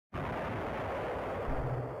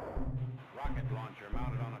launcher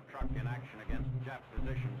mounted on a truck in action against Jap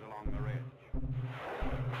positions along the ridge.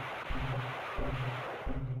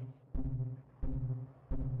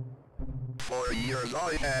 For years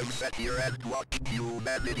I have sat here and watched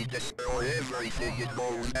humanity destroy everything it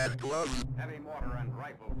knows and loves. Heavy mortar and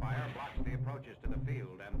rifle fire blocks the approaches to the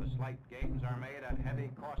field, and the slight gains are made at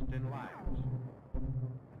heavy cost in lives.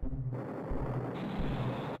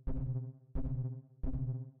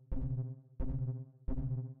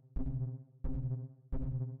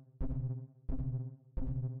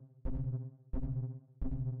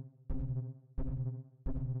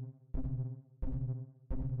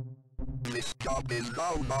 This job is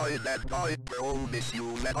now mine and I promise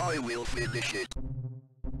you that I will finish it.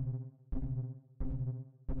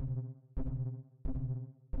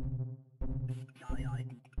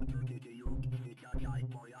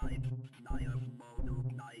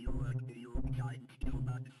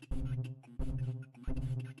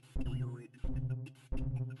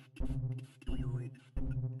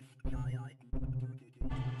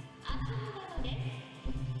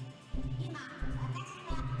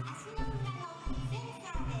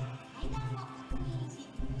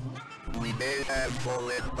 We may have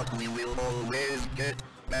fallen, but we will always get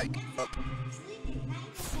back up.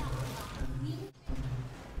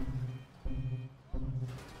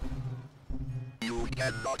 You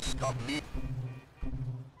cannot stop me.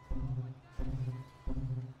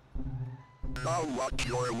 Now watch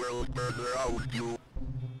your world burn around you.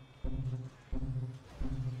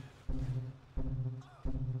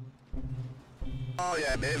 I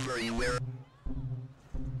am everywhere.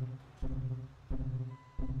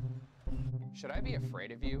 Should I be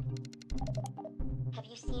afraid of you? Have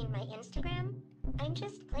you seen my Instagram? I'm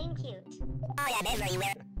just plain cute. I am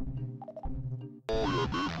everywhere.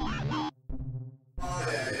 I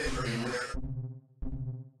am everywhere.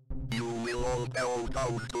 You will all bow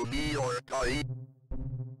down to me or die.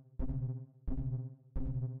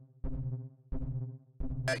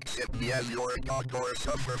 Accept me as your god or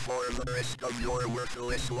suffer for the rest of your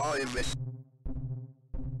worthless lives.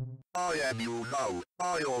 I am you now.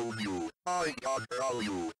 I own you. I control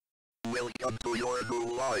you. Welcome to your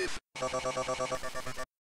new life. Okay,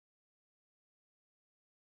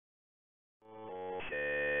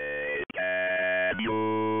 can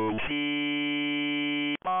you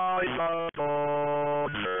see my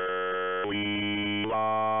thoughts? We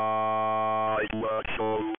like what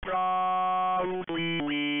so bright.